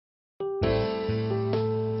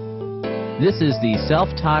This is the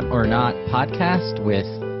Self-Taught or Not podcast with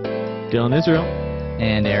Dylan Israel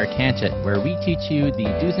and Eric Hanchett, where we teach you the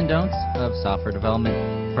do's and don'ts of software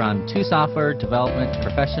development from two software development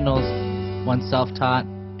professionals, one self-taught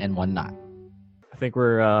and one not. I think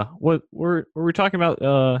we're were we talking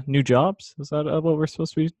about new jobs? Is that what we're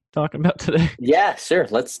supposed to be talking about today? Yeah, sure.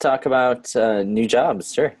 Let's talk about new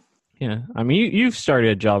jobs. Sure. Yeah, I mean you've started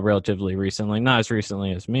a job relatively recently, not as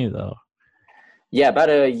recently as me though. Yeah, about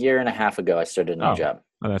a year and a half ago, I started a new job.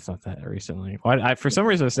 Oh, that's not that recently. For some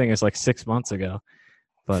reason I was thinking it's like 6 months ago.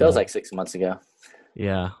 But, feels like 6 months ago.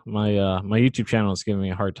 Yeah, my YouTube channel is giving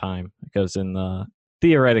me a hard time because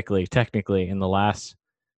theoretically, technically, in the last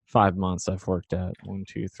 5 months, I've worked at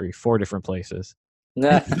 4 different places.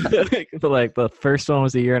 But like the first one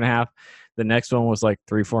was a year and a half, the next one was like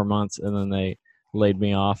 3-4 months, and then they laid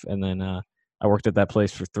me off, and then I worked at that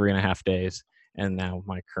place for 3.5 days, and now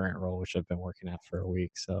my current role, which I've been working at for a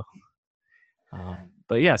week. So,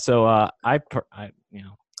 but yeah, so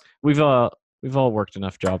we've all worked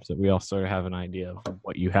enough jobs that we all sort of have an idea of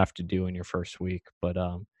what you have to do in your first week. But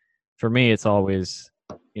for me, it's always,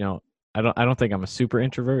 I don't think I'm a super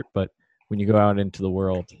introvert, but when you go out into the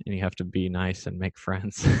world and you have to be nice and make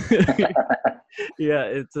friends, yeah,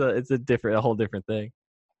 it's a whole different thing.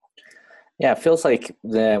 Yeah, it feels like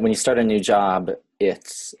when you start a new job,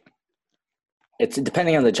 it's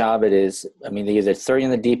depending on the job it is. I mean, they either throw you in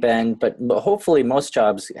the deep end, but hopefully most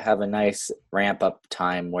jobs have a nice ramp up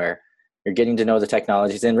time where you're getting to know the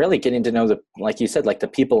technologies and really getting to know like you said, like the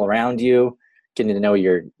people around you, getting to know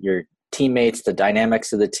your teammates, the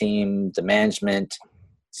dynamics of the team, the management.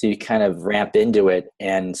 So you kind of ramp into it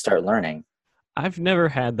and start learning. I've never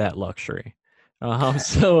had that luxury.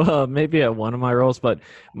 So maybe at one of my roles, but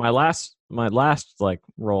my last like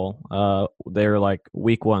role, they were like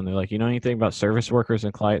week one. They're like, you know anything about service workers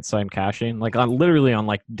and client side caching? Like literally on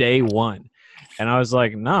like day one. And I was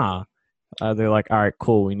like, nah. They're like, all right,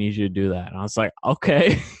 cool. We need you to do that. And I was like,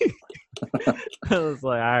 okay. I was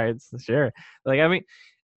like, all right, sure. Like, I mean,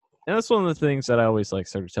 and that's one of the things that I always like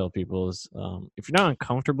sort of tell people is if you're not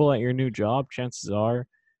uncomfortable at your new job, chances are,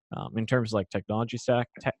 in terms of like technology stack,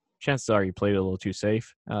 chances are you played it a little too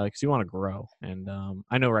safe because you want to grow. And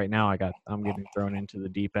I know right now I'm getting thrown into the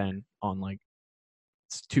deep end on like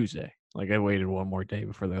it's Tuesday. Like I waited one more day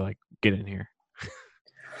before they're like, get in here.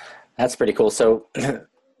 That's pretty cool. So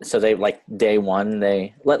they like day one,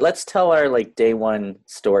 let's tell our like day one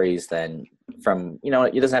stories then from, it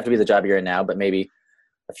doesn't have to be the job you're in now, but maybe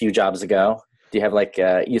a few jobs ago. Do you have like,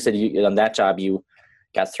 you said on that job, you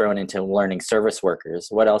got thrown into learning service workers.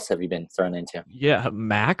 What else have you been thrown into? Yeah,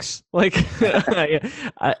 Macs. Like I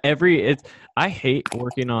hate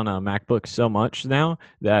working on a MacBook so much now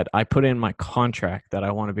that I put in my contract that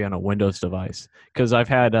I want to be on a Windows device because I've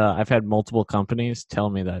had multiple companies tell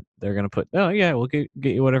me that they're going to put, oh yeah, we'll get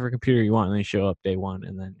you whatever computer you want, and then you show up day one,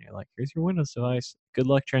 and then you're like, here's your Windows device. Good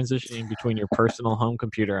luck transitioning between your personal home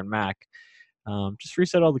computer and Mac. Just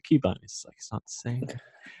reset all the keybinds. It's like it's not the same.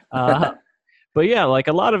 But yeah, like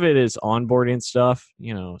a lot of it is onboarding stuff.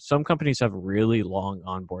 Some companies have really long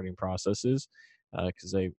onboarding processes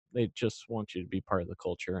because they just want you to be part of the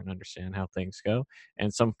culture and understand how things go.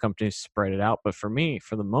 And some companies spread it out. But for me,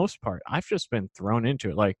 for the most part, I've just been thrown into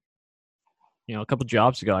it. Like, a couple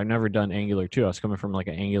jobs ago, I've never done Angular 2. I was coming from like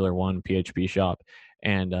an Angular 1 PHP shop.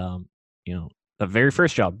 And, the very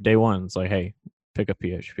first job, day one, it's like, hey, pick up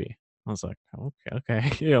PHP. I was like, okay.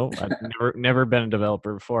 I've never been a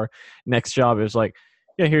developer before. Next job is like,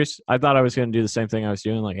 yeah, I thought I was going to do the same thing I was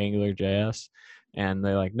doing, like Angular JS. And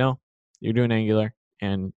they're like, no, you're doing Angular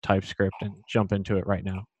and TypeScript and jump into it right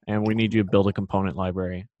now. And we need you to build a component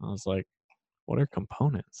library. I was like, what are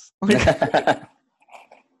components?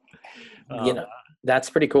 That's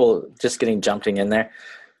pretty cool. Just jumping in there.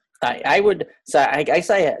 I'm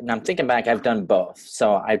thinking back, I've done both.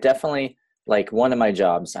 So I definitely, like one of my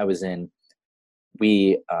jobs I was in,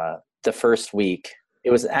 the first week, it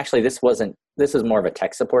was actually, this was more of a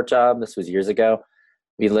tech support job. This was years ago.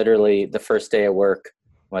 We literally, the first day of work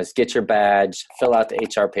was get your badge, fill out the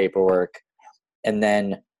HR paperwork, and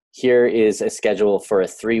then here is a schedule for a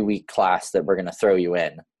 3-week class that we're going to throw you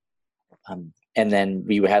in. And then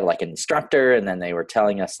we had like an instructor, and then they were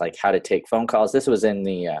telling us like how to take phone calls. This was in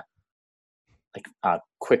the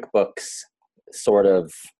QuickBooks sort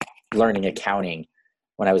of learning accounting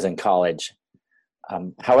when I was in college.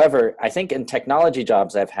 However, I think in technology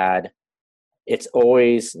jobs I've had, it's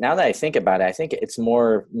always, now that I think about it, I think it's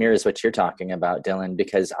more mirrors what you're talking about, Dylan,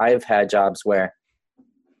 because I've had jobs where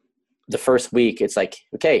the first week it's like,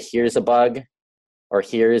 okay, here's a bug or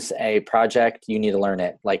here's a project, you need to learn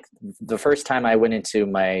it. Like the first time I went into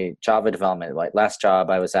my Java development, like last job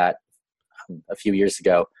I was at, from a few years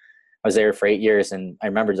ago. I was there for 8 years, and I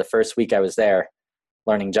remember the first week I was there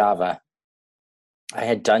learning Java. I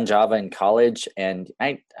had done Java in college, and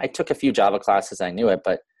I took a few Java classes. I knew it,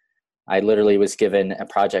 but I literally was given a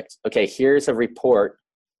project. Okay, here's a report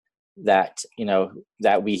that,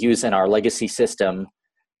 that we use in our legacy system.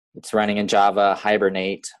 It's running in Java,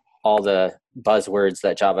 Hibernate, all the buzzwords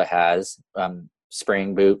that Java has,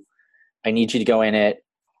 Spring Boot. I need you to go in it,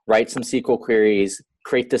 write some SQL queries,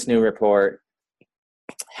 create this new report,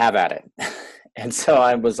 have at it. And so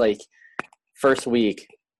I was like, first week,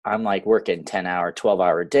 I'm like working 10-hour,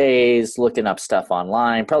 12-hour days, looking up stuff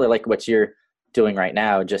online, probably like what you're doing right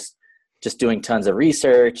now, just doing tons of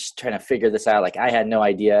research, trying to figure this out. Like, I had no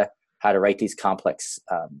idea how to write these complex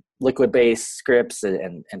liquid-based scripts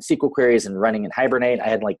and SQL queries and running in Hibernate. I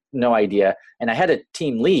had like no idea. And I had a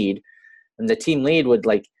team lead, and the team lead would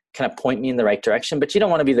like kind of point me in the right direction, but you don't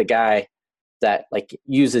want to be the guy that like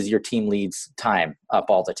uses your team lead's time up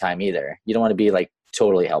all the time either. You don't want to be like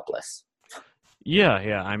totally helpless.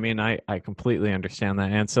 Yeah. I mean, I completely understand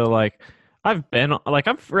that. And so like, I'm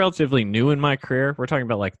relatively new in my career. We're talking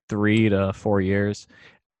about like 3 to 4 years.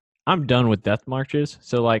 I'm done with death marches.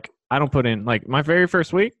 So like, I don't put in like my very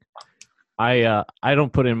first week. I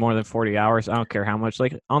don't put in more than 40 hours. I don't care how much.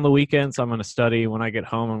 Like on the weekends, I'm going to study. When I get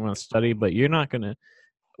home, I'm going to study. But you're not going to.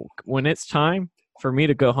 When it's time for me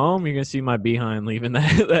to go home, you're going to see my behind leaving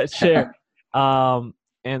that chair.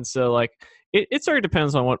 And so like, it sort of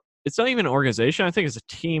depends on what. It's not even an organization. I think it's a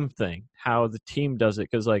team thing, how the team does it.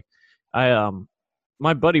 Because like,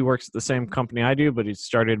 my buddy works at the same company I do, but he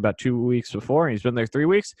started about 2 weeks before, and he's been there 3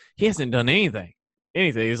 weeks. He hasn't done anything.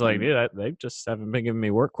 He's like, dude, they just haven't been giving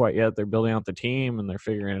me work quite yet. They're building out the team and they're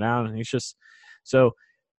figuring it out. And he's just, so,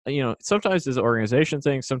 sometimes it's an organization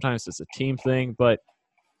thing, sometimes it's a team thing, but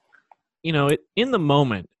in the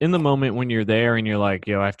moment when you're there and you're like,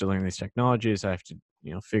 I have to learn these technologies, I have to,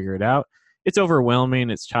 figure it out. It's overwhelming.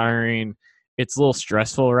 It's tiring. It's a little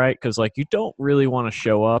stressful, right? Because like, you don't really want to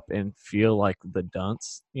show up and feel like the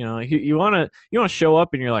dunce. You want to show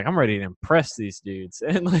up and you're like, I'm ready to impress these dudes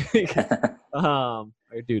and like, or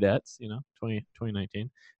dudettes, 2019.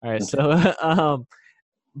 All right, so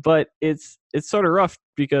but it's sort of rough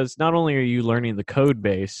because not only are you learning the code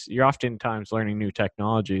base, you're oftentimes learning new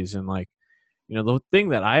technologies, and like, the thing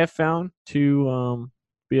that I have found to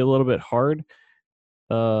be a little bit hard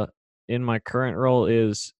in my current role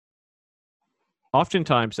is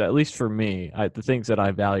oftentimes, at least for me, the things that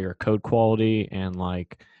I value are code quality and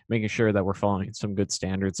like making sure that we're following some good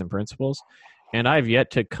standards and principles. And I've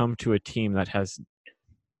yet to come to a team that has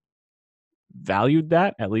valued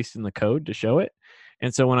that, at least in the code, to show it.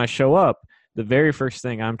 And so when I show up, the very first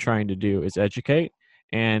thing I'm trying to do is educate.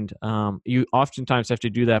 And you oftentimes have to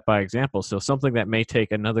do that by example. So something that may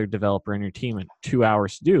take another developer in your team 2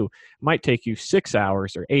 hours to do might take you 6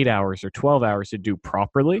 hours or 8 hours or 12 hours to do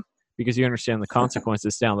properly, because you understand the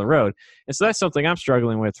consequences down the road. And so that's something I'm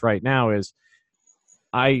struggling with right now is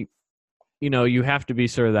you have to be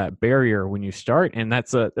sort of that barrier when you start. And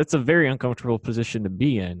that's a very uncomfortable position to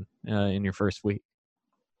be in your first week.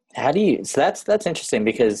 So that's interesting,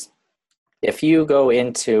 because if you go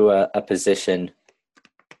into a position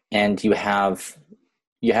and you have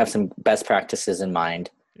some best practices in mind,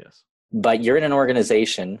 yes, but you're in an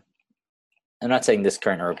organization, I'm not saying this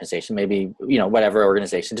current organization, maybe, whatever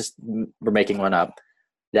organization, just we're making one up,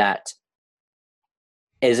 that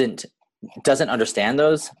doesn't understand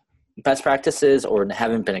those best practices or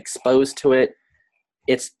haven't been exposed to it.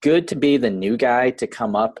 It's good to be the new guy to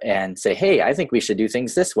come up and say, hey, I think we should do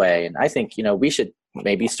things this way. And I think, we should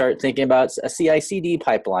maybe start thinking about a CI/CD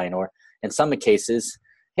pipeline, or in some cases,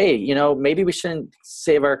 hey, maybe we shouldn't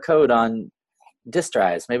save our code on disk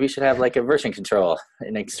drives. Maybe we should have like a version control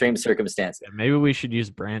in extreme circumstances. Yeah, maybe we should use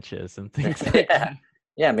branches and things like that.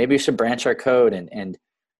 Yeah, maybe we should branch our code and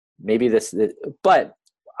maybe this. But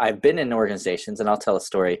I've been in organizations, and I'll tell a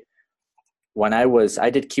story. When I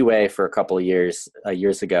did QA for a couple of years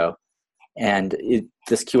ago, and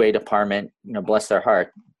this QA department, bless their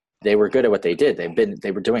heart, they were good at what they did.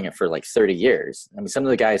 They were doing it for like 30 years. I mean, some of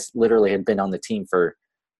the guys literally had been on the team for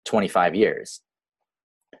 25 years.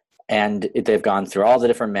 And they've gone through all the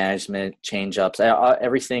different management change-ups,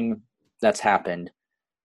 everything that's happened.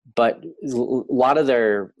 But a lot of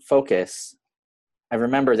their focus, I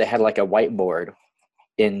remember they had like a whiteboard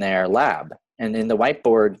in their lab. And in the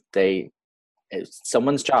whiteboard,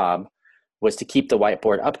 someone's job was to keep the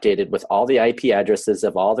whiteboard updated with all the IP addresses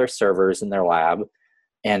of all their servers in their lab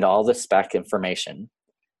and all the spec information.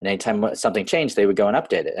 And anytime something changed, they would go and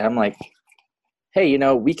update it. And I'm like, hey,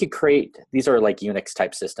 we could create, these are like Unix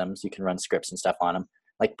type systems. You can run scripts and stuff on them.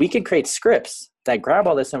 Like, we could create scripts that grab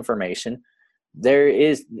all this information,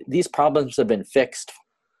 these problems have been fixed,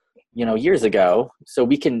 years ago. So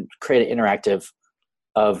we can create an interactive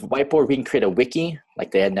of whiteboard. We can create a wiki,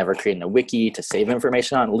 like they had never created a wiki to save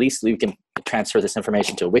information on. At least we can transfer this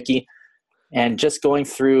information to a wiki. And just going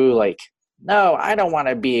through like, no, I don't want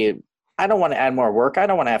to add more work. I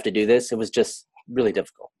don't want to have to do this. It was just really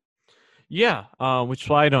difficult. Yeah, which is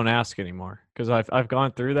why I don't ask anymore, because I've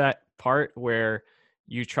gone through that part where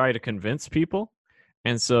you try to convince people.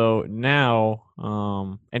 And so now,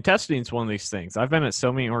 and testing is one of these things. I've been at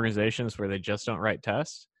so many organizations where they just don't write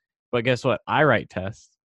tests. But guess what? I write tests.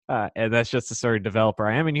 And that's just the sort of developer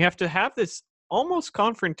I am. And you have to have this almost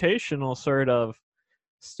confrontational sort of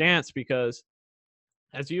stance, because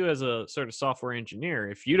as a sort of software engineer,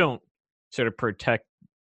 if you don't sort of protect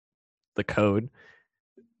the code,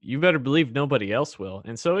 you better believe nobody else will.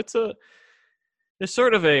 And so it's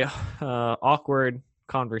sort of a awkward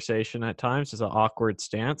conversation at times. It's an awkward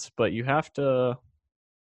stance, but you have to.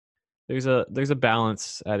 There's a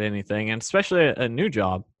balance at anything, and especially a new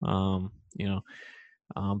job. But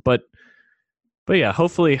yeah,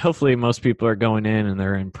 hopefully most people are going in and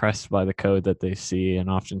they're impressed by the code that they see, and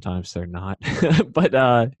oftentimes they're not. But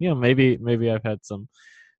maybe I've had some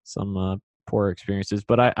poor experiences,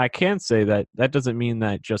 but I can say that doesn't mean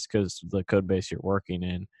that just because the code base you're working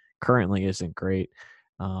in currently isn't great.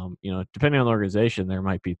 Depending on the organization, there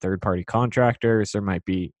might be third-party contractors. There might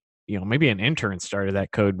be, maybe an intern started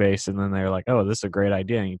that code base and then they're like, oh, this is a great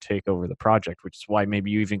idea, and you take over the project, which is why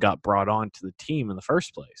maybe you even got brought on to the team in the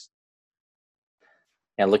first place.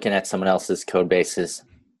 Yeah, looking at someone else's code bases,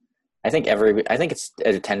 I think it's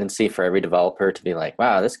a tendency for every developer to be like,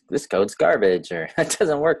 wow, this code's garbage, or it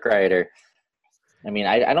doesn't work right, or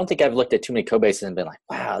I don't think I've looked at too many code bases and been like,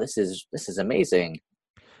 wow, this is amazing.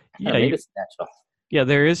 Yeah, maybe it's natural. Yeah,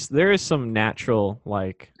 there is some natural,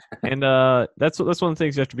 like, and that's one of the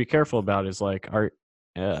things you have to be careful about is like,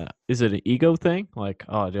 is it an ego thing? Like,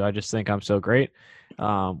 oh, do I just think I'm so great?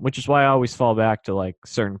 Which is why I always fall back to like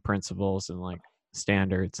certain principles and like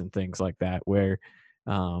standards and things like that, where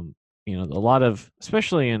a lot of,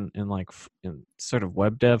 especially in sort of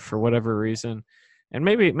web dev, for whatever reason, and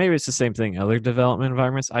maybe it's the same thing in other development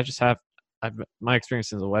environments. My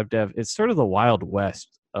experience in the web dev, it's sort of the Wild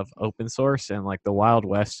West of open source and like the Wild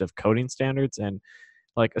West of coding standards, and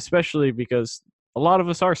like especially because a lot of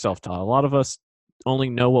us are self-taught. A lot of us only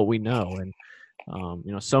know what we know, and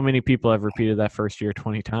so many people have repeated that first year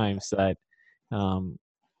 20 times that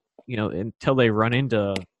until they run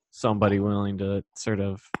into somebody willing to sort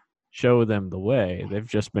of show them the way, they've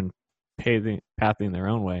just been pathing their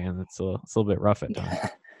own way, and it's a little bit rough at times.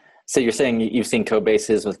 So you're saying you've seen code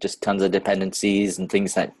bases with just tons of dependencies and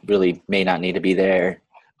things that really may not need to be there?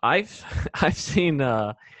 I've seen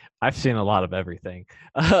a lot of everything.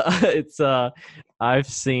 I've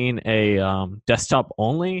seen a desktop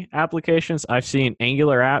only applications. I've seen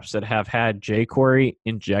Angular apps that have had jQuery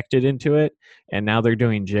injected into it, and now they're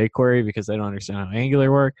doing jQuery because they don't understand how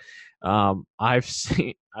Angular works. I've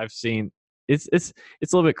seen it's a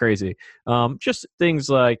little bit crazy. Just things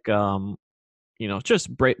like just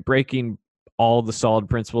breaking all the solid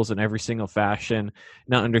principles in every single fashion,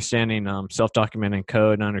 not understanding self-documenting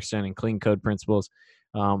code, not understanding clean code principles,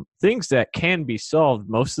 things that can be solved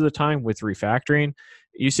most of the time with refactoring.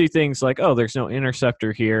 You see things like, oh, there's no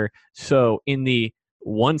interceptor here. So in the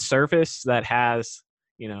one service that has,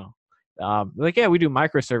 we do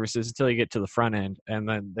microservices until you get to the front end, and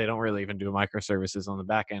then they don't really even do microservices on the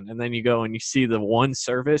back end. And then you go and you see the one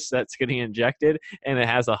service that's getting injected, and it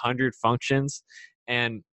has 100 functions,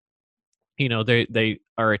 and they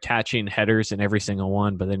are attaching headers in every single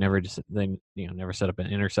one, but they never set up an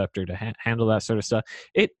interceptor to handle that sort of stuff.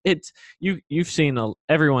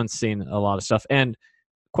 Everyone's seen a lot of stuff, and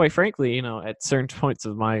quite frankly, at certain points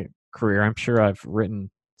of my career, I'm sure I've written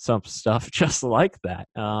some stuff just like that.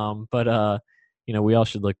 But we all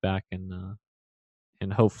should look back and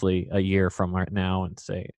hopefully a year from right now and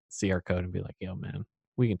see our code and be like, yo, man,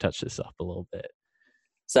 we can touch this up a little bit.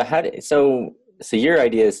 So your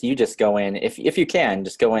idea is you just go in, if you can,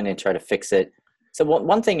 just go in and try to fix it. So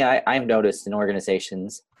one thing I've noticed in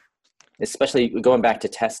organizations, especially going back to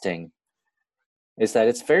testing, is that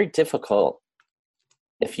it's very difficult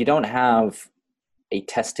if you don't have a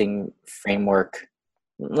testing framework.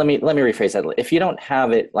 Let me rephrase that. If you don't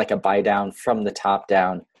have it like a buy down from the top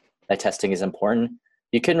down that testing is important,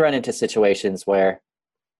 you can run into situations where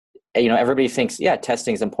everybody thinks, yeah,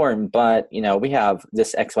 testing is important, but we have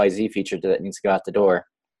this XYZ feature that needs to go out the door.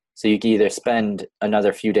 So you can either spend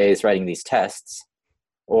another few days writing these tests,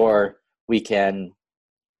 or we can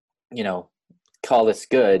call this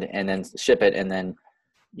good and then ship it and then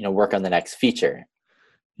work on the next feature.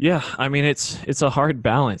 Yeah, I mean it's a hard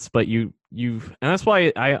balance, but and that's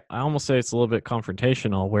why I almost say it's a little bit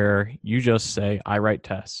confrontational where you just say I write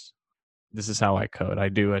tests. This is how I code. I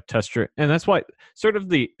do a tester, and that's why sort of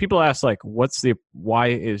the people ask like, why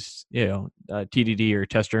is TDD or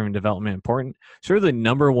test driven development important? Sort of the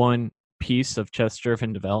number one piece of test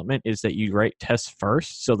driven development is that you write tests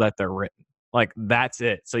first so that they're written. Like that's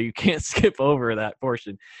it. So you can't skip over that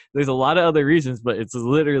portion. There's a lot of other reasons, but it's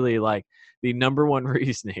literally like the number one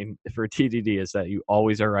reasoning for TDD is that you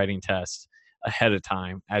always are writing tests ahead of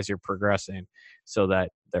time as you're progressing so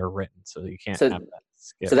that they're written. So you can't So have that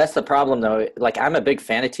skip. so that's the problem though. Like I'm a big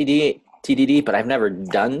fan of TDD, but I've never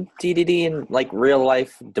done TDD in like real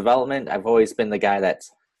life development. I've always been the guy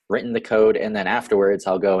that's written the code, and then afterwards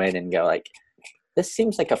I'll go in and go like, this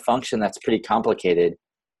seems like a function that's pretty complicated.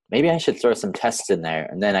 Maybe I should throw some tests in there,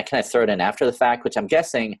 and then I kind of throw it in after the fact, which I'm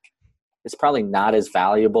guessing is probably not as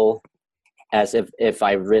valuable as if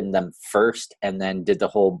I've written them first and then did the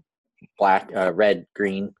whole red,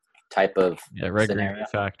 green type of red scenario. green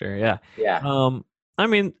factor. Yeah. Yeah. I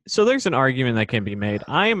mean, so there's an argument that can be made.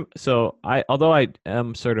 Although I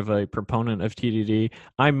am sort of a proponent of TDD,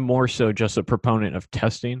 I'm more so just a proponent of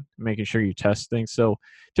testing, making sure you test things. So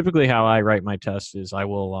typically how I write my tests is I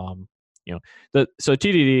will, so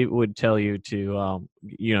TDD would tell you to,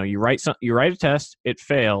 you write a test, it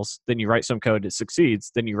fails, then you write some code, it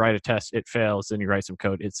succeeds, then you write a test, it fails, then you write some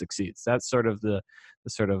code, it succeeds. That's sort of the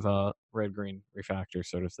sort of red green refactor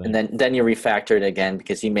sort of thing. And then you refactor it again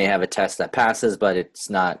because you may have a test that passes, but it's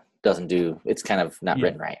kind of not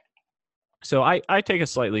written right. So I take a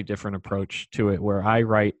slightly different approach to it where I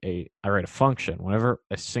write a function whenever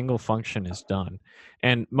a single function is done.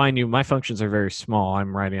 And mind you, my functions are very small.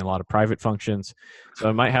 I'm writing a lot of private functions. So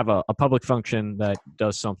I might have a public function that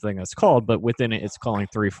does something that's called, but within it, it's calling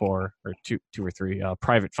two or three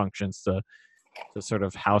private functions to sort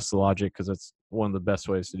of house the logic, because it's one of the best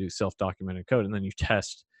ways to do self-documented code. And then you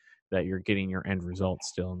test that you're getting your end result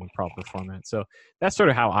still in the proper format. So that's sort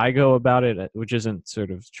of how I go about it, which isn't sort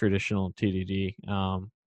of traditional TDD.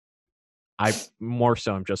 I more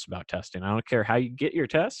so am just about testing. I don't care how you get your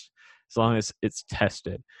test as long as it's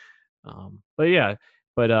tested.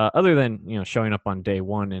 But other than showing up on day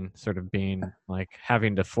one and sort of being like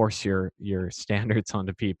having to force your standards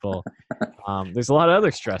onto people, there's a lot of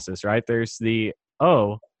other stresses, right? There's they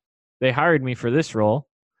hired me for this role.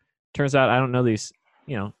 Turns out I don't know these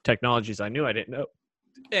technologies I knew I didn't know.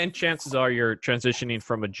 And chances are you're transitioning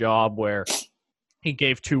from a job where he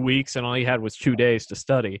gave 2 weeks and all he had was 2 days to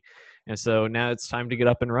study. And so now it's time to get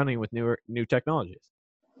up and running with new technologies.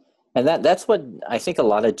 And that's what I think a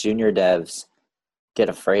lot of junior devs get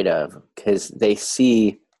afraid of, because they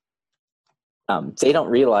see, they don't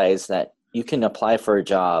realize that you can apply for a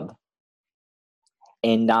job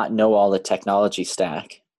and not know all the technology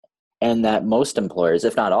stack. And that most employers,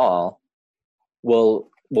 if not all, will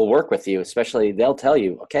work with you. Especially they'll tell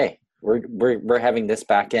you, okay, we're having this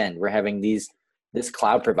back end, we're having this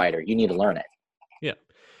cloud provider, you need to learn it. Yeah.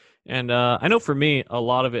 And I know for me, a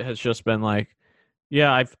lot of it has just been like,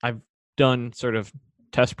 yeah, I've done sort of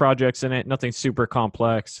test projects in it, nothing super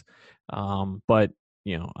complex, but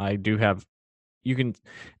I do have.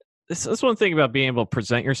 That's one thing about being able to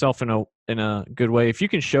present yourself in a good way. If you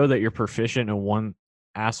can show that you're proficient in one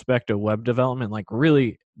aspect of web development, like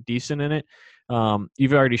really decent in it,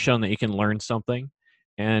 you've already shown that you can learn something,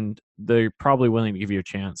 and they're probably willing to give you a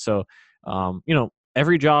chance. So,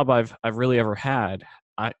 every job I've really ever had,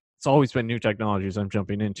 it's always been new technologies I'm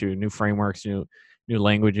jumping into, new frameworks, new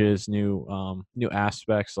languages, new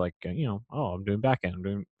aspects. Like I'm doing backend, I'm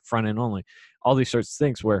doing front end only, all these sorts of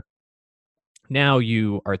things where now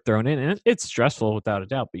you are thrown in, and it's stressful without a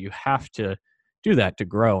doubt, but you have to do that to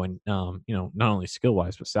grow, and not only skill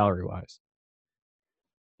wise but salary wise.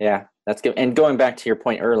 Yeah, that's good. And going back to your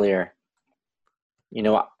point earlier,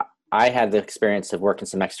 I had the experience of working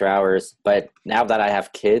some extra hours, but now that I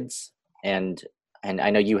have kids, and I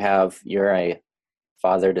know you're a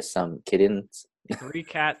father to some kittens. 3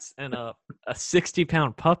 cats and a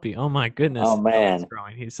 60-pound puppy. Oh my goodness. Oh man.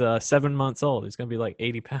 He's 7 months old. He's going to be like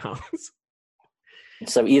 80 pounds.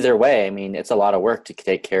 So either way, I mean, it's a lot of work to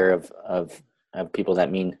take care of people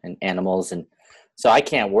that mean animals. And so I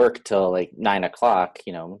can't work till like 9 o'clock.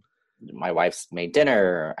 My wife's made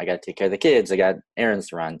dinner. I got to take care of the kids. I got errands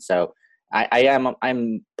to run. So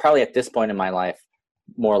I'm probably at this point in my life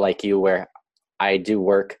more like you, where I do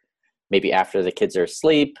work maybe after the kids are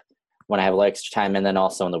asleep, when I have a little extra time, and then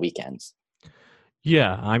also on the weekends.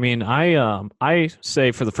 Yeah, I mean, I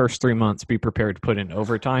say for the first 3 months, be prepared to put in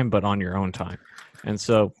overtime, but on your own time. And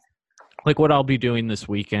so like what I'll be doing this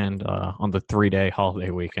weekend on the 3-day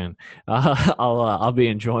holiday weekend. I'll be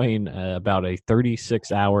enjoying about a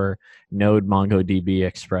 36-hour Node MongoDB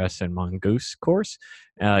Express and Mongoose course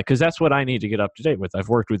because that's what I need to get up to date with. I've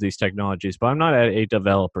worked with these technologies, but I'm not at a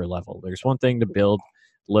developer level. There's one thing to build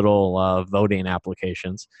little voting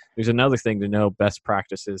applications. There's another thing to know best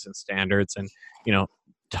practices and standards, and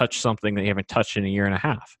touch something that you haven't touched in a year and a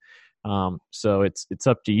half. So it's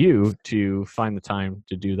up to you to find the time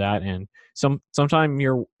to do that, and sometime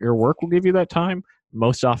your work will give you that time.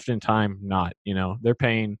 Most often time not. They're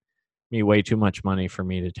paying me way too much money for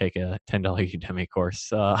me to take a $10 Udemy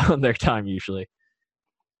course on their time usually.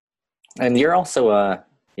 And you're also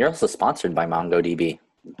sponsored by MongoDB.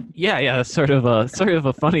 Yeah, that's sort of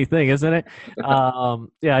a funny thing, isn't it?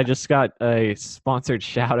 Yeah, I just got a sponsored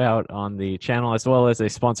shout out on the channel as well as a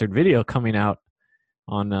sponsored video coming out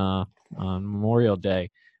on Memorial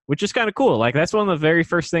Day, which is kind of cool. Like that's one of the very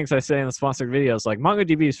first things I say in the sponsored videos. Like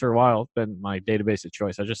MongoDB's for a while been my database of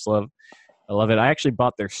choice. I love it. I actually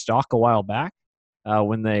bought their stock a while back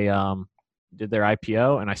when they did their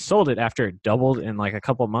IPO, and I sold it after it doubled in like a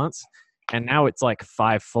couple months, and now it's like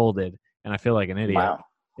 5-folded, and I feel like an idiot. Wow.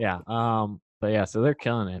 Yeah. But yeah, so they're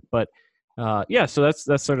killing it. But yeah, so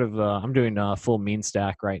that's sort of I'm doing full mean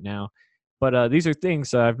stack right now. But these are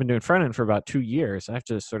things I've been doing front end for about 2 years. I have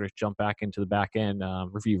to sort of jump back into the back end,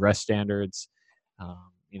 review REST standards,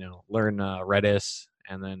 learn Redis,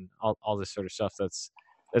 and then all this sort of stuff.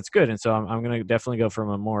 That's good. And so I'm going to definitely go from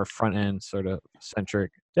a more front end sort of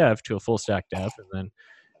centric dev to a full stack dev. And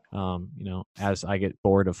then, as I get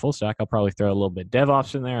bored of full stack, I'll probably throw a little bit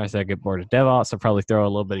DevOps in there. As I get bored of DevOps, I'll probably throw a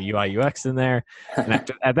little bit of UI UX in there. And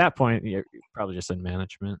at that point, you're probably just in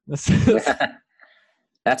management.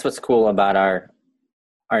 That's what's cool about our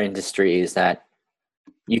industry is that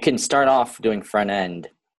you can start off doing front end,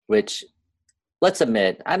 which let's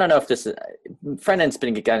admit, I don't know if this is front end's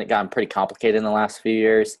gotten pretty complicated in the last few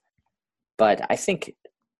years, but I think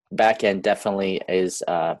back end definitely is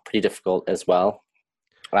pretty difficult as well.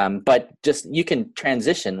 But just you can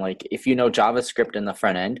transition, like if you know JavaScript in the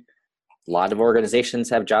front end, a lot of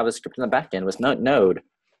organizations have JavaScript in the back end with Node.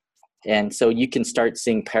 And so you can start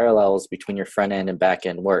seeing parallels between your front end and back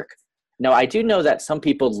end work. Now, I do know that some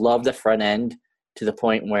people love the front end to the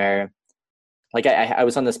point where, like I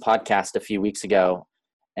was on this podcast a few weeks ago,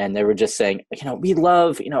 and they were just saying, we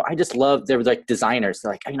love, I just love, they were like designers.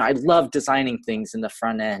 They're like, I love designing things in the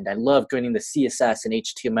front end. I love going into CSS and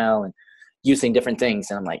HTML and using different things.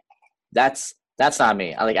 And I'm like, that's not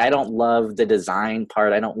me. I don't love the design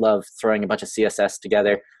part. I don't love throwing a bunch of CSS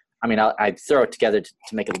together. I mean, I throw it together to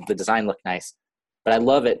make the design look nice. But I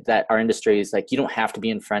love it that our industry is like, you don't have to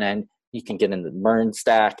be in front end. You can get in the MERN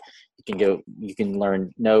stack. You can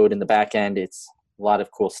learn Node in the back end. It's a lot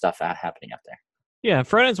of cool stuff happening up there. Yeah,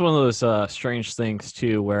 front end's one of those strange things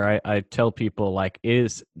too, where I tell people like,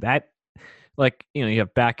 is that like, you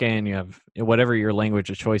have back end, you have whatever your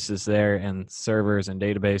language of choice is there, and servers and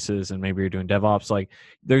databases, and maybe you're doing DevOps. Like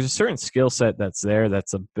there's a certain skill set that's there.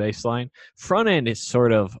 That's a baseline. Front end is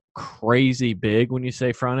sort of crazy big when you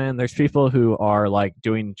say front end. There's people who are like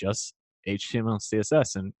doing just HTML and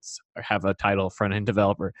CSS and have a title front end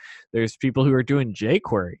developer. There's people who are doing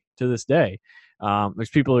jQuery to this day. There's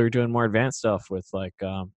people who are doing more advanced stuff with like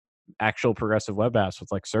actual progressive web apps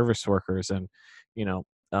with like service workers and,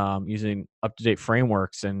 using up-to-date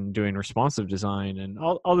frameworks and doing responsive design and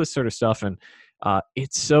all this sort of stuff. And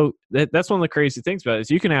it's so that's one of the crazy things about it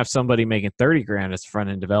is you can have somebody making 30 grand as a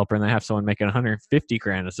front-end developer, and they have someone making 150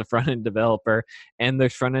 grand as a front-end developer. And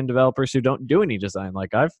there's front-end developers who don't do any design.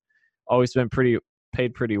 Like I've always been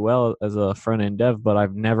paid pretty well as a front-end dev, but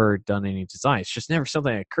I've never done any design. It's just never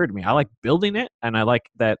something that occurred to me. I like building it, and I like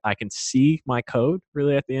that I can see my code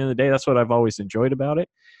really at the end of the day. That's what I've always enjoyed about it.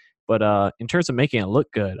 But in terms of making it look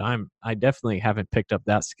good, I definitely haven't picked up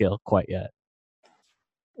that skill quite yet.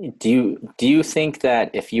 Do you think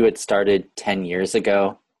that if you had started 10 years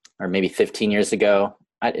ago or maybe 15 years ago,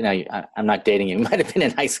 I'm not dating you, might have been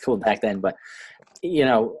in high school back then, but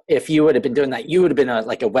if you would have been doing that, you would have been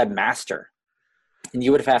like a webmaster, and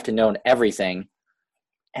you would have to known everything.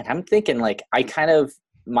 And I'm thinking like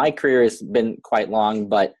my career has been quite long,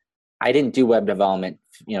 but I didn't do web development,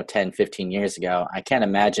 10, 15 years ago. I can't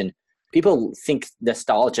imagine. People think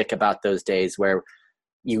nostalgic about those days where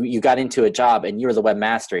you got into a job and you were the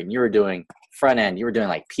webmaster and you were doing front end. You were doing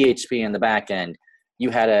like PHP in the back end. You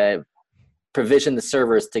had to provision the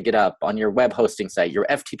servers to get up on your web hosting site. You're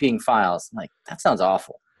FTPing files. I'm like, that sounds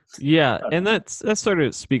awful. Yeah, and that sort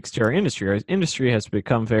of speaks to our industry. Our industry has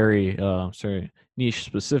become very niche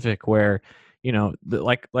specific, where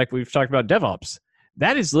like we've talked about DevOps.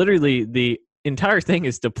 That is literally the entire thing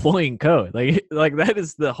is deploying code. Like that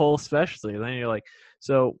is the whole specialty. And then you're like,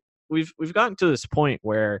 so we've gotten to this point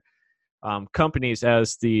where companies,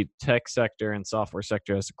 as the tech sector and software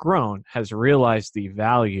sector has grown, has realized the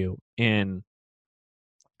value in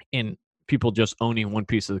people just owning one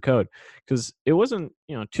piece of the code. Because it wasn't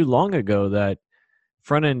too long ago that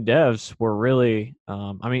front end devs were really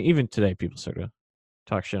I mean, even today people sort of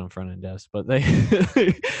talk shit on front end devs, but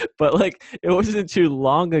but like it wasn't too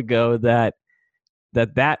long ago that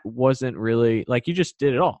wasn't really like, you just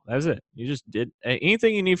did it all. That was it. You just did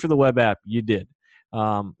anything you need for the web app, you did.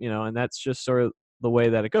 And that's just sort of the way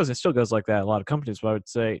that it goes. It still goes like that at a lot of companies, but I would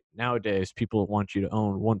say nowadays people want you to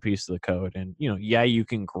own one piece of the code. And you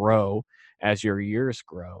can grow as your years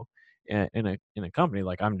grow in a company.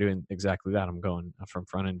 Like I'm doing exactly that. I'm going from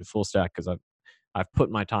front end to full stack because I've put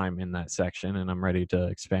my time in that section and I'm ready to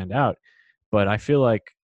expand out. But I feel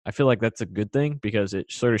like that's a good thing because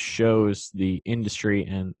it sort of shows the industry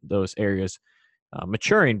and those areas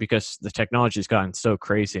maturing, because the technology has gotten so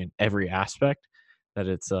crazy in every aspect that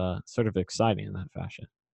it's sort of exciting in that fashion.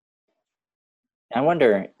 I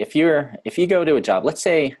wonder if you go to a job, let's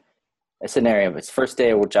say a scenario, it's first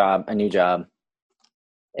day of a new job,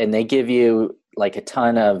 and they give you like a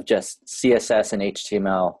ton of just CSS and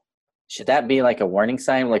HTML. Should that be like a warning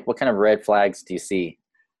sign? Like what kind of red flags do you see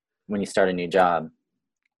when you start a new job?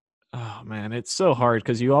 Oh man, it's so hard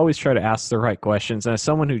because you always try to ask the right questions. And as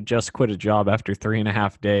someone who just quit a job after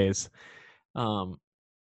 3.5 days,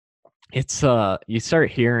 it's you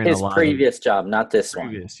start hearing his a lot previous job, not this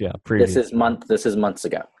previous, one. Yeah, previous. This is months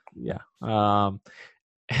ago. Yeah.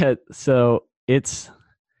 So it's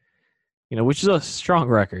which is a strong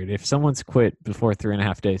record. If someone's quit before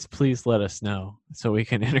 3.5 days, please let us know so we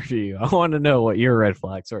can interview you. I want to know what your red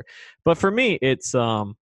flags are. But for me, it's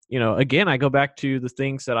again, I go back to the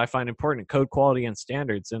things that I find important: code quality and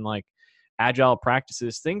standards, and like agile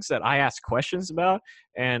practices, things that I ask questions about.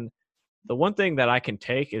 And the one thing that I can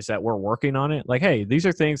take is that we're working on it. Like, hey, these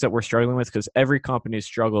are things that we're struggling with, because every company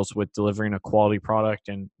struggles with delivering a quality product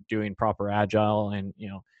and doing proper agile and,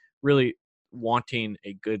 really wanting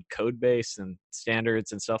a good code base and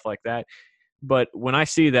standards and stuff like that. But when I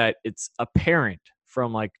see that it's apparent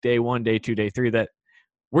from like day 1, day 2, day 3, that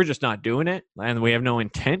we're just not doing it and we have no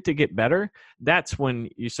intent to get better, that's when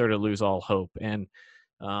you sort of lose all hope. And,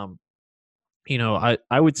 I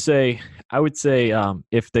would say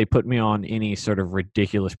if they put me on any sort of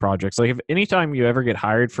ridiculous projects, like if anytime you ever get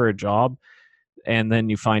hired for a job and then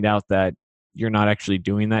you find out that you're not actually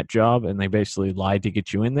doing that job and they basically lied to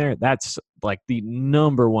get you in there, that's like the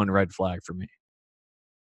number one red flag for me.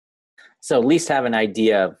 So at least have an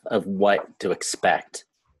idea of what to expect.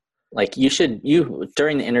 Like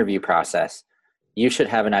during the interview process, you should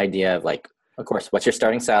have an idea of, like, of course, what's your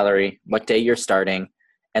starting salary, what day you're starting,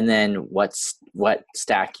 and then what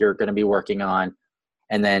stack you're going to be working on,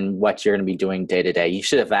 and then what you're going to be doing day to day. You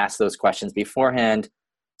should have asked those questions beforehand,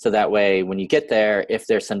 so that way when you get there, if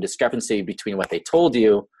there's some discrepancy between what they told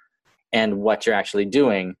you and what you're actually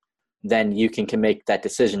doing, then you can make that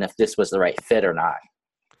decision if this was the right fit or not.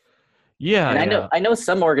 Yeah. And I know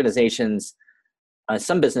some organizations,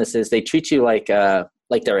 some businesses, they treat you like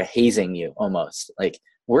they're hazing you almost. Like,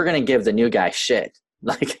 we're going to give the new guy shit.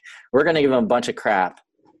 Like, we're going to give him a bunch of crap,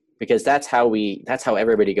 because that's how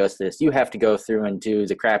everybody goes through this. You have to go through and do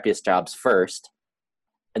the crappiest jobs first,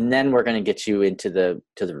 and then we're going to get you into the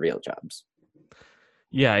real jobs.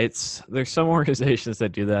 Yeah, there's some organizations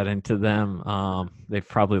that do that, and to them, they've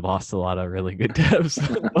probably lost a lot of really good devs.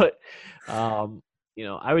 But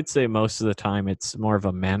I would say most of the time it's more of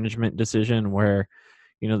a management decision where,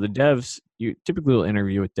 the devs, you typically will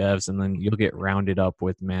interview with devs and then you'll get rounded up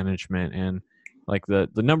with management. And like the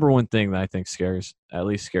number one thing that I think scares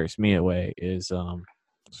me away is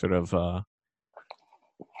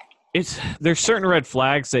there's certain red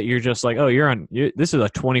flags that you're just like, oh, this is a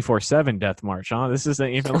 24/7 death march, huh? This isn't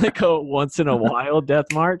even like a once in a while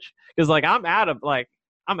death march. Because like I'm out of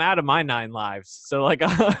my 9 lives. So like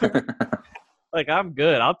like I'm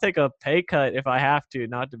good. I'll take a pay cut if I have to,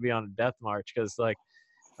 not to be on a death march. Because like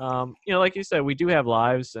like you said, we do have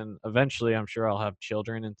lives, and eventually I'm sure I'll have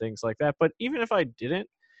children and things like that. But even if I didn't,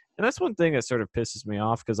 and that's one thing that sort of pisses me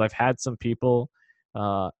off, because I've had some people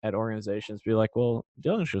at organizations be like, well,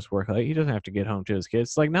 Dylan's just work late. He doesn't have to get home to his kids.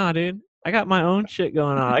 It's like, nah, dude, I got my own shit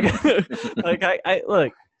going on. I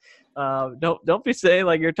look, don't be saying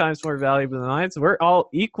like your time's more valuable than mine. So we're all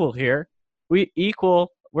equal here. We're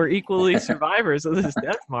equally survivors of this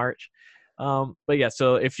death march. But yeah,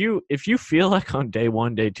 so if you feel like on day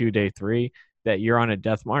 1, day 2, day 3 that you're on a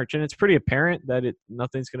death march and it's pretty apparent that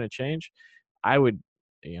nothing's going to change, I'd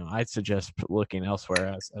suggest looking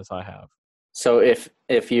elsewhere as I have. So if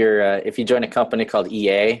you join a company called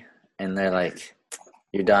EA and they're like,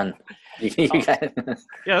 you're done. You got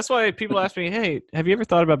Yeah, that's why people ask me, hey, have you ever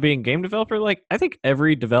thought about being a game developer? Like, I think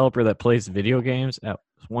every developer that plays video games at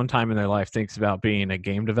one time in their life thinks about being a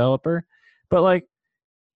game developer. But like,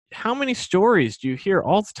 how many stories do you hear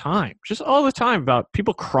all the time? Just all the time about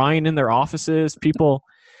people crying in their offices, people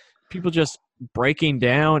just breaking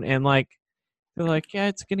down, and like they're like, yeah,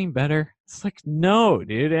 it's getting better. It's like, no,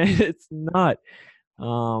 dude, it's not.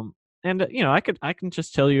 Um, and I can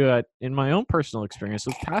just tell you in my own personal experience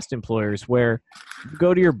with past employers where you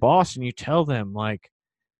go to your boss and you tell them like,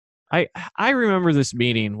 I I remember this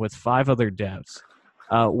meeting with 5 other devs,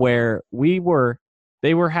 where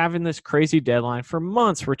they were having this crazy deadline for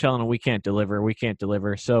months. We're telling them we can't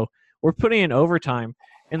deliver. So we're putting in overtime,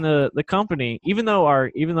 and the company, even though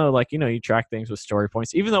like you track things with story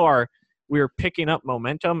points, even though we were picking up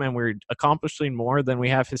momentum and we're accomplishing more than we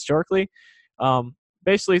have historically, um,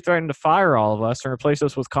 basically threatened to fire all of us and replace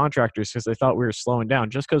us with contractors because they thought we were slowing down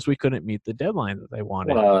just because we couldn't meet the deadline that they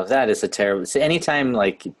wanted. Well, that is a terrible. See, anytime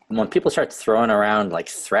like when people start throwing around like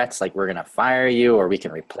threats, like we're gonna fire you or we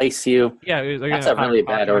can replace you, Yeah, that's a really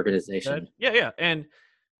bad organization. Yeah, and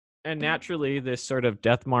naturally, this sort of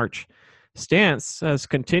death march stance has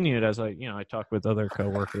continued as I talk with other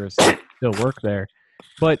coworkers that still work there.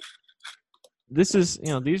 But this is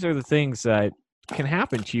these are the things that can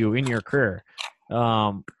happen to you in your career,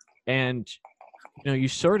 and you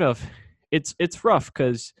sort of it's rough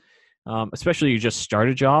because especially you just start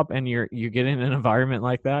a job and you get in an environment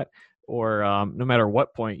like that, or no matter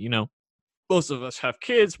what point most of us have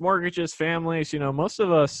kids, mortgages, families. Most of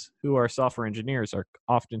us who are software engineers are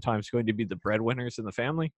oftentimes going to be the breadwinners in the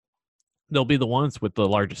family. They'll be the ones with the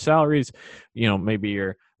largest salaries. Maybe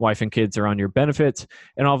your wife and kids are on your benefits,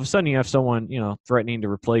 and all of a sudden you have someone, threatening to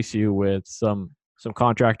replace you with some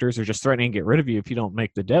contractors, or just threatening to get rid of you if you don't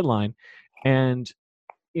make the deadline. And,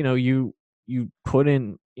 you put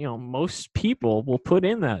in, most people will put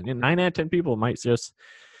in that. And 9 out of 10 people might just,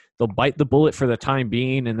 they'll bite the bullet for the time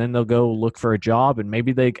being, and then they'll go look for a job, and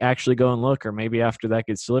maybe they actually go and look, or maybe after that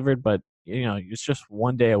gets delivered. But, it's just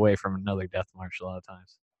one day away from another death march a lot of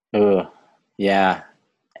times. Ugh, yeah.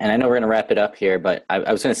 And I know we're going to wrap it up here, but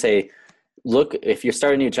I was going to say, look, if you're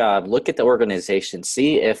starting a new job, look at the organization.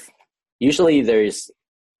 See if usually there's,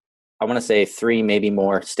 I want to say 3, maybe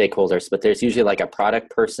more stakeholders, but there's usually like a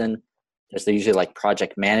product person. There's usually like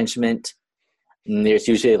project management. And there's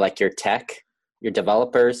usually like your tech, your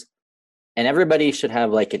developers, and everybody should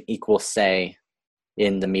have like an equal say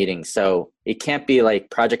in the meeting. So it can't be like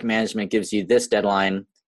project management gives you this deadline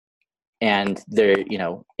and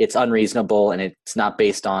it's unreasonable and it's not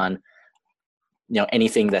based on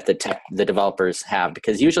anything that the developers have,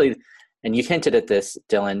 because usually, and you hinted at this,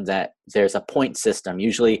 Dylan, that there's a point system.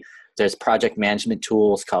 Usually there's project management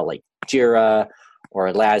tools called like Jira, or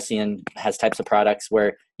Atlassian has types of products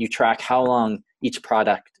where you track how long each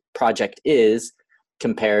project is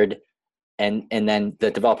compared, and then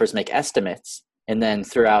the developers make estimates, and then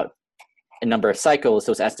throughout a number of cycles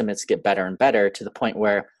those estimates get better and better to the point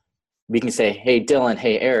where we can say, hey, Dylan,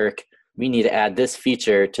 hey, Eric, we need to add this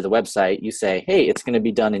feature to the website. You say, hey, it's going to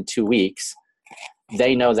be done in 2 weeks.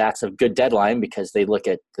 They know that's a good deadline because they look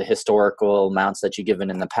at the historical amounts that you've given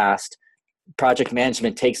in the past. Project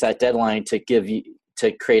management takes that deadline to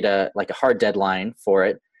create a hard deadline for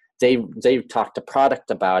it. They talk to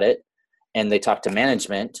product about it, and they talk to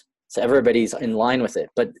management. So everybody's in line with it.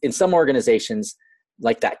 But in some organizations,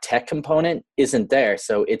 like that tech component isn't there.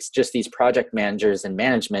 So it's just these project managers and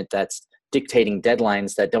management that's dictating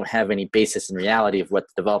deadlines that don't have any basis in reality of what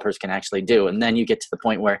the developers can actually do. And then you get to the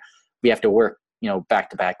point where we have to work,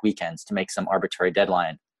 back-to-back weekends to make some arbitrary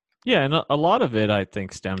deadline. Yeah, and a lot of it, I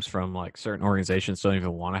think, stems from like certain organizations don't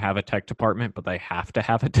even want to have a tech department, but they have to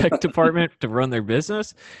have a tech department to run their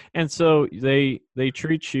business, and so they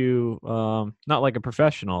treat you not like a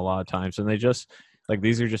professional a lot of times, and they just like,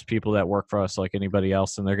 these are just people that work for us like anybody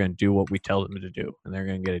else, and they're going to do what we tell them to do, and they're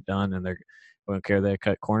going to get it done, and they don't care they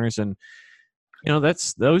cut corners, and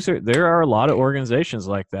there are a lot of organizations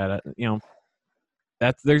like that.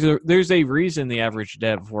 There's a reason the average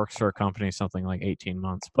dev works for a company something like 18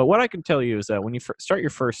 months. But what I can tell you is that when you start your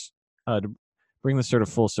first, to bring this sort of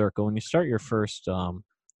full circle, when you start your first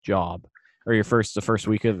job, or the first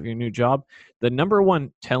week of your new job, the number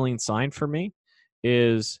one telling sign for me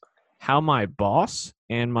is how my boss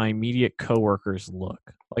and my immediate coworkers look.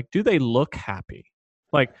 Like, do they look happy?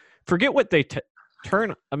 Like, forget what they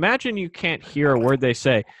imagine you can't hear a word they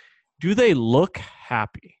say. Do they look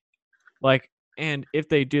happy? Like, and if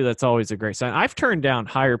they do, that's always a great sign. I've turned down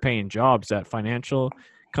higher paying jobs at financial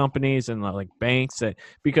companies and like banks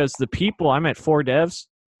because the people, I met 4 devs,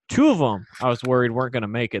 2 of them I was worried weren't going to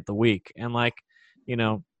make it the week. And like, you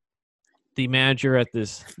know, the manager at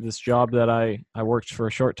this job that I worked for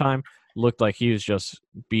a short time looked like he was just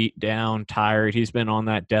beat down, tired. He's been on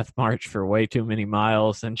that death march for way too many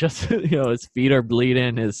miles, and just, you know, his feet are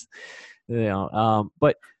bleeding.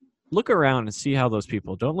 But look around and see how those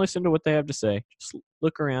people, don't listen to what they have to say. Just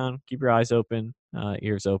look around, keep your eyes open,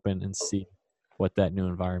 ears open, and see what that new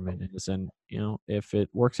environment is. And, you know, if it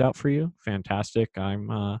works out for you, fantastic.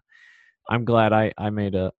 I'm glad I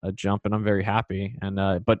made a jump, and I'm very happy.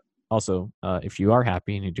 And, but also, if you are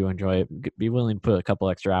happy and you do enjoy it, be willing to put a couple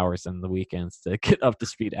extra hours in the weekends to get up to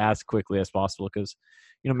speed as quickly as possible. Because,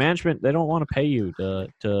 you know, management, they don't want to pay you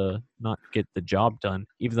to not get the job done,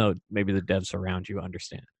 even though maybe the devs around you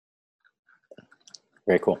understand.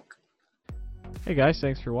 Very cool. Hey guys,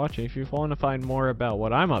 thanks for watching. If you want to find more about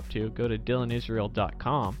what I'm up to, go to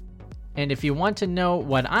dylanisrael.com. And if you want to know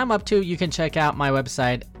what I'm up to, you can check out my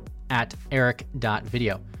website at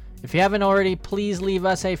eric.video. If you haven't already, please leave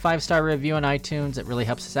us a 5-star review on iTunes. It really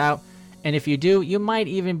helps us out. And if you do, you might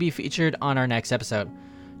even be featured on our next episode.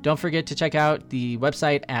 Don't forget to check out the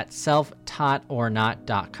website at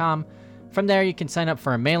selftaughtornot.com. From there, you can sign up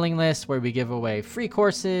for a mailing list where we give away free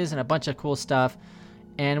courses and a bunch of cool stuff.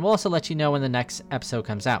 And we'll also let you know when the next episode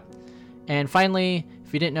comes out. And finally,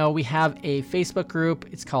 if you didn't know, we have a Facebook group.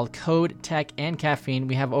 It's called Code, Tech, and Caffeine.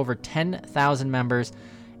 We have over 10,000 members.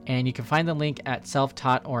 And you can find the link at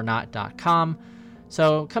selftaughtornot.com.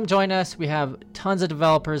 So come join us. We have tons of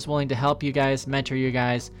developers willing to help you guys, mentor you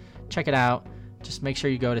guys. Check it out. Just make sure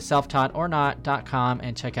you go to selftaughtornot.com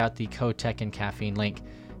and check out the Code, Tech, and Caffeine link.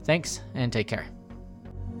 Thanks, and take care.